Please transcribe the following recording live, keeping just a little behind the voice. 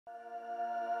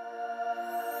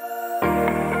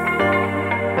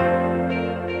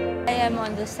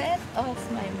the set of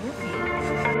my movie.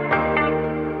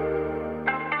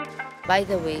 By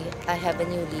the way, I have a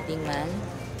new leading man,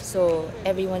 so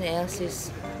everyone else is,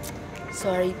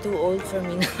 sorry, too old for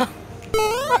me now.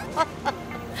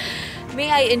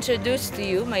 May I introduce to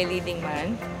you my leading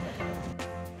man?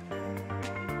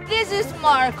 This is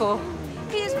Marco.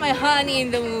 He's my honey in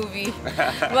the movie,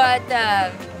 but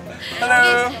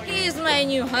hello. He's my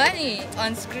new honey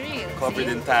on screen. Covered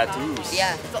in tattoos.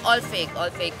 Yeah, so all fake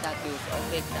tattoos, all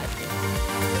fake tattoos.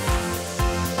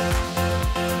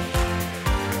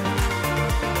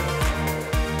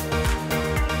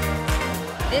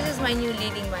 This is my new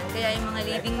leading man. Kaya yung mga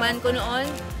leading man ko noon,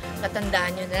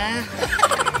 katandaan nyo na.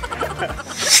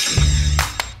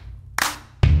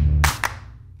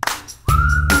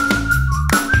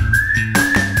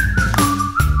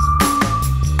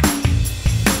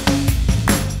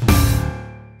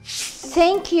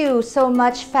 Thank you so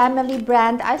much, family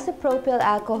brand isopropyl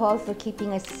alcohol, for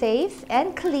keeping us safe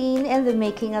and clean in the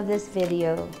making of this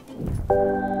video.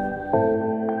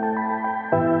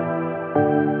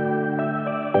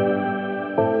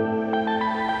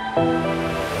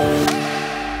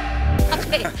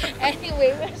 Okay,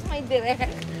 anyway, where's my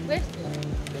Direk?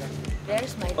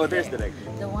 There's my Direk. Oh, there's Direk.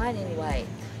 The one in white.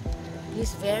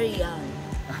 He's very young,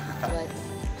 but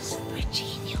super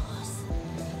genius.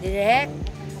 Direk,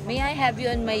 may I have you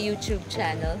on my YouTube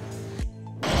channel?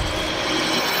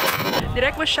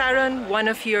 Direk, was Sharon one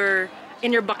of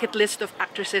in your bucket list of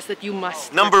actresses that you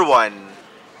must? Number one.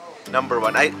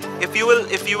 If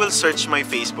you will search my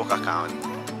Facebook account,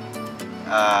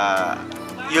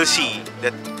 you'll see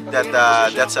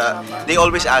that's a. They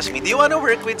always ask me, do you want to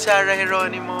work with Sarah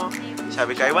Geronimo?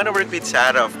 Sabi ko, I want to work with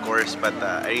Sarah, of course, but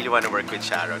I really want to work with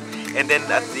Sharon. And then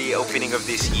at the opening of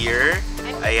this year,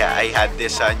 I had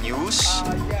this news.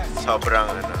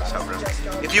 Sobrang.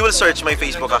 If you will search my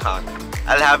Facebook account,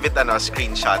 I'll have it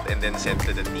screenshot and then send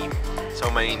to the team.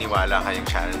 So maniniwala kayong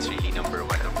Sharon's really number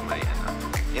one of my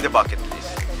in the bucket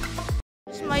list.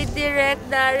 It's my Direk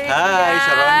Darryl Yap. Hi,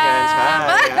 Sharon. Hi.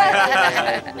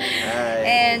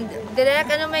 And Direk,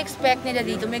 ano ma-expect nila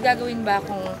dito? May gagawin ba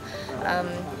akong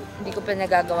hindi ko pa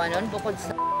nagagawa noon bukod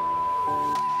sa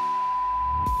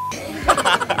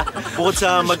Bukod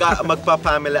sa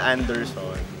magpa-Pamela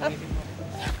Anderson.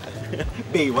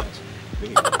 Baywatch?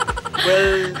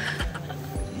 Well,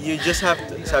 you just have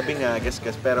to, sabi nga,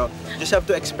 gas-gas, pero just have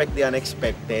to expect the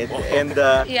unexpected. And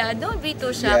yeah, don't be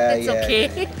too shocked, it's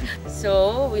okay.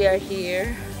 So, we are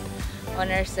here on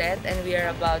our set and we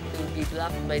are about to be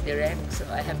blocked by Direk, so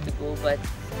I have to go, but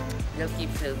they'll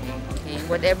keep filming, okay?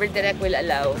 Whatever Direk will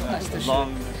allow us to shoot.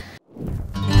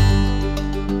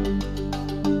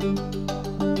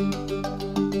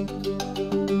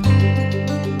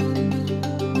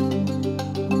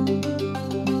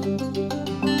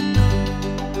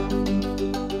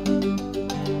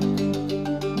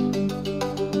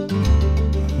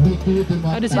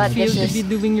 How does it feel to be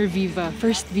doing your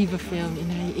first Viva film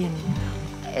in?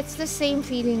 It's the same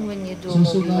feeling when you do a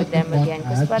movie with them again,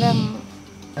 because parang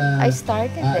I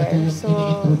started there, so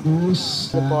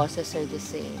the bosses are the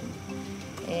same.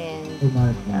 And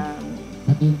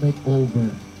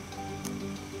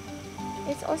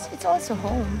it's also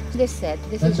home. This set,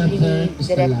 this is really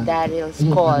Direk Darryl's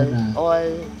call. All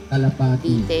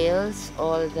details,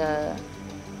 all the,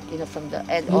 from the,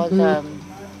 and all the,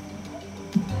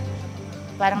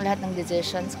 parang lahat ng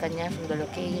decisions kanya, from the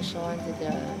location to the,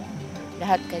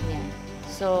 lahat kanya.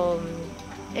 So,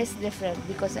 it's different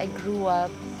because I grew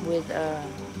up with a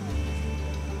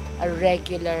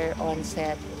regular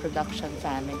on-set production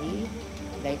family.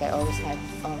 Like I always had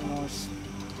almost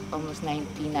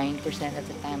 99% of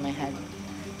the time I had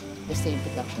the same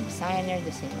production designer,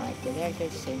 the same art director,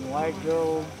 the same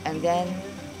wardrobe. And then,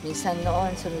 minsan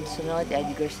noon, sunod-sunod,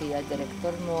 Eddie Garcia,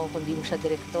 director mo. Kung di mo siya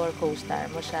director, co-star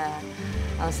mo siya.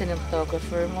 Ang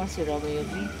cinematographer mo, si Romeo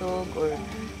Vitog, or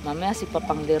mamaya si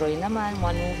Papang Leroy naman,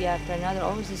 one movie after another,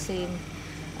 always the same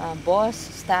boss,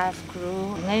 staff,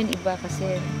 crew. Ngayon iba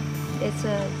kasi, it's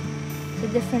a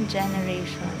different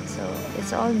generation, so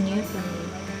it's all new to me.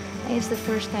 And it's the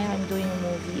first time I'm doing a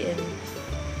movie in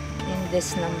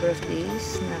this number of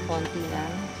days, na konti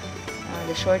lang.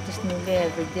 The shortest movie I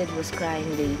ever did was Crying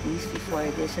Ladies before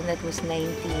this, and that was 19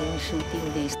 shooting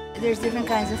days. There's different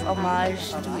kinds of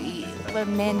homage to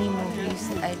many movies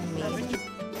I've made.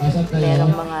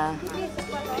 Merong mga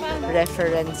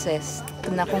references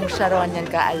na kung Sharon yan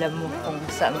ka, alam mo kung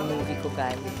saan movie ko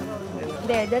galing.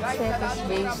 There, that set is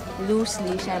based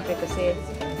loosely, syempre kasi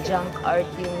junk art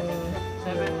yung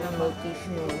motif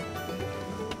ng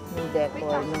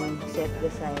decor, ng set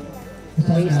design.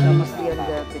 Based mostly on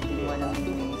the Petit mo ng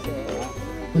set.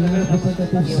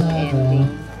 yung ending.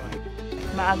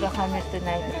 Maaga kami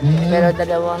tonight, pero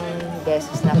 2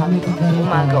 beses na kami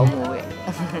umaga umuwi.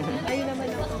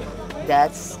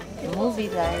 That's the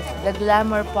movie life. The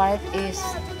glamour part is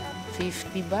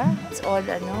 50 ba? It's all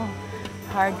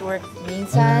hard work.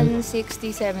 Minsan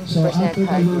 60-70%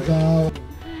 hard work.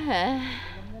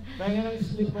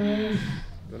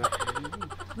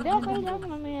 Hindi, okay lang.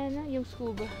 Mamaya na yung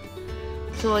scuba.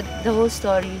 So, the whole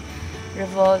story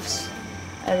revolves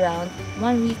around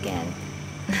one weekend.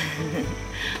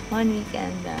 One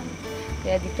weekend lang.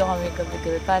 Kaya dito kami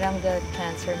gabi-gabi. Parang the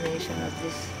transformation of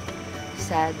this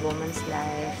sad woman's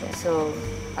life. So,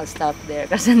 I'll stop there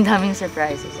kasi ang daming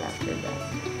surprises after that.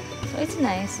 So, it's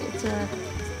nice. It's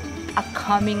a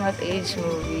coming-of-age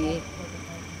movie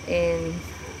in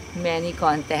many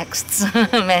contexts.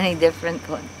 Many different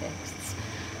contexts.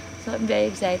 So, I'm very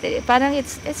excited. Parang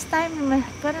it's time naman.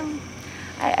 Parang,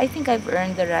 I think I've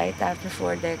earned the right after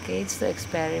 4 decades to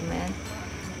experiment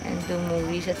and do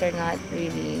movies that are not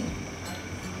really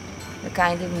the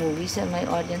kind of movies that my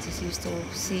audience is used to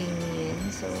seeing me in.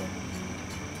 So,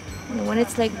 when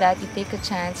it's like that, you take a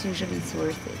chance, usually it's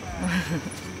worth it.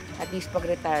 At least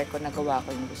pag-retire ko, nagawa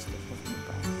ko yung gusto ko.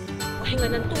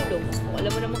 Pahinga ng tulong. Kung alam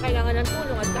mo naman kailangan ng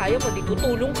tulong at kaya mo, di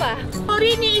tutulong ka.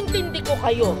 Sorry, niintindi ko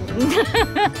kayo.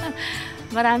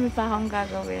 Marami pa akong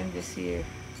gagawin this year.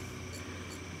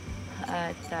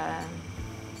 At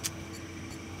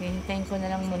hihintayin ko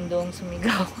na lang mundong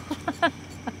sumigaw.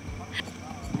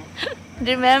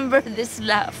 Remember this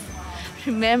laugh.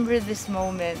 Remember this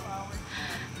moment.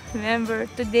 Remember,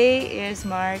 today is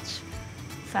March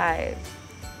 5,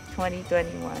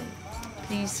 2021.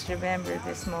 Please remember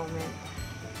this moment.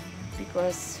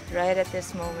 Because right at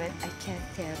this moment, I can't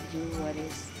tell you what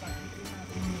is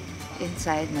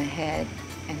inside my head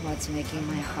and what's making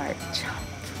my heart jump.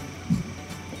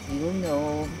 But you'll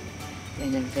know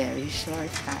in a very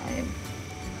short time.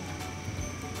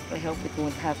 I hope it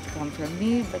won't have to come from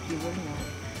me, but you will know.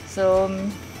 So,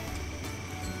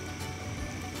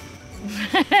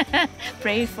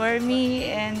 pray for me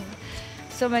and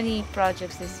so many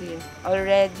projects this year.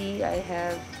 Already, I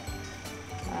have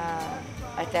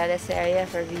a teleserye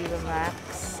for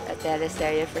VivaMax, a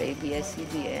teleserye for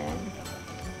ABS-CBN,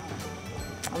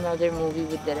 another movie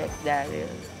with Direk Darryl,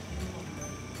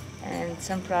 and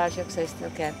some projects I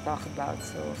still can't talk about,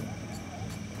 so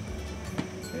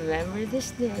remember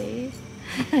this day.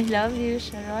 I love you,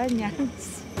 Sharon.